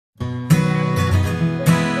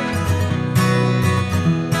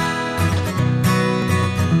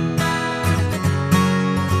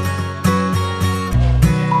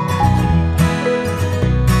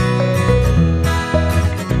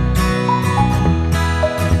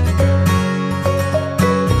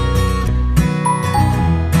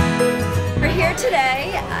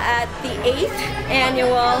8th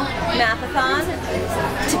annual Mathathon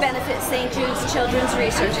to benefit St. Jude's Children's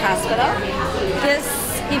Research Hospital. This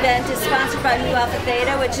event is sponsored by Mu Alpha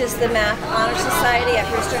Theta, which is the Math Honor Society at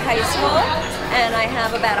Brewster High School, and I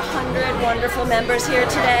have about 100 wonderful members here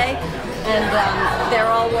today, and they're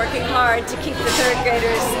all working hard to keep the third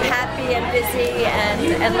graders happy and busy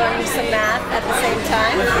and learning some math at the same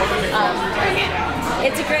time.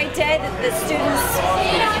 It's a great day. The students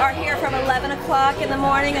are here from 11 o'clock in the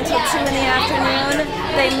morning until 2 in the afternoon.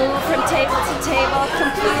 They move from table to table,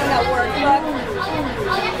 completing a workbook.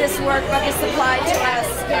 This workbook is supplied to us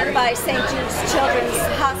by St. Jude's Children's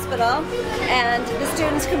Hospital, and the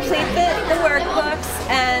students complete the workbooks,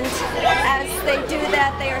 and as they do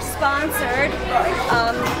that, they are sponsored,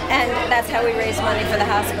 and that's how we raise money for the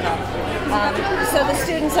hospital. So the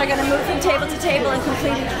students are going to move from table to table and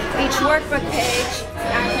complete each workbook page.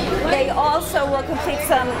 They also will complete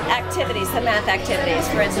some activities, some math activities.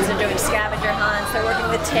 For instance, they're doing scavenger hunts, they're working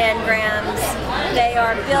with tangrams, they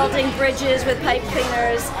are building bridges with pipe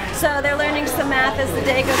cleaners. So they're learning some math as the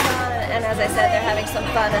day goes on, and as I said, they're having some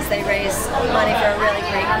fun as they raise money for a really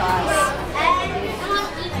great cause.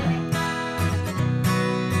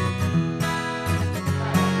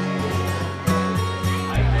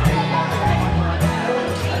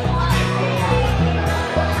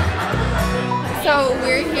 So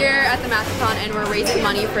we're here at the Mathathon and we're raising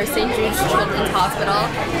money for St. Jude's Children's Hospital.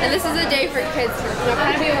 And this is a day for kids to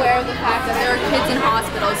kind of be aware of the fact that there are kids in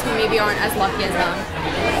hospitals who maybe aren't as lucky as them.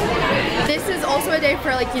 This is also a day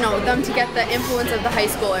for them to get the influence of the high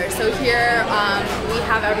schoolers. So here we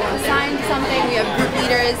have everyone sign something. We have group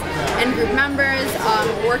leaders and group members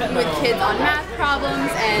working with kids on math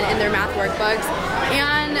problems and in their math workbooks.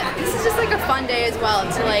 And this is just like a fun day as well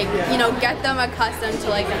to get them accustomed to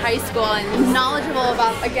the high school and knowledgeable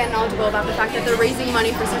about the fact that they're raising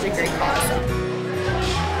money for such a great cause.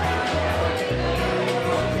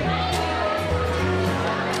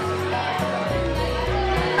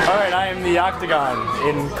 Alright, I am the Octagon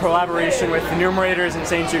in collaboration with the numerators in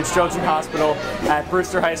St. Jude's Children's Hospital at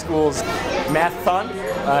Brewster High School's Mathathon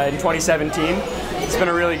in 2017. It's been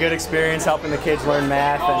a really good experience helping the kids learn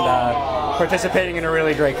math and participating in a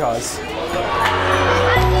really great cause.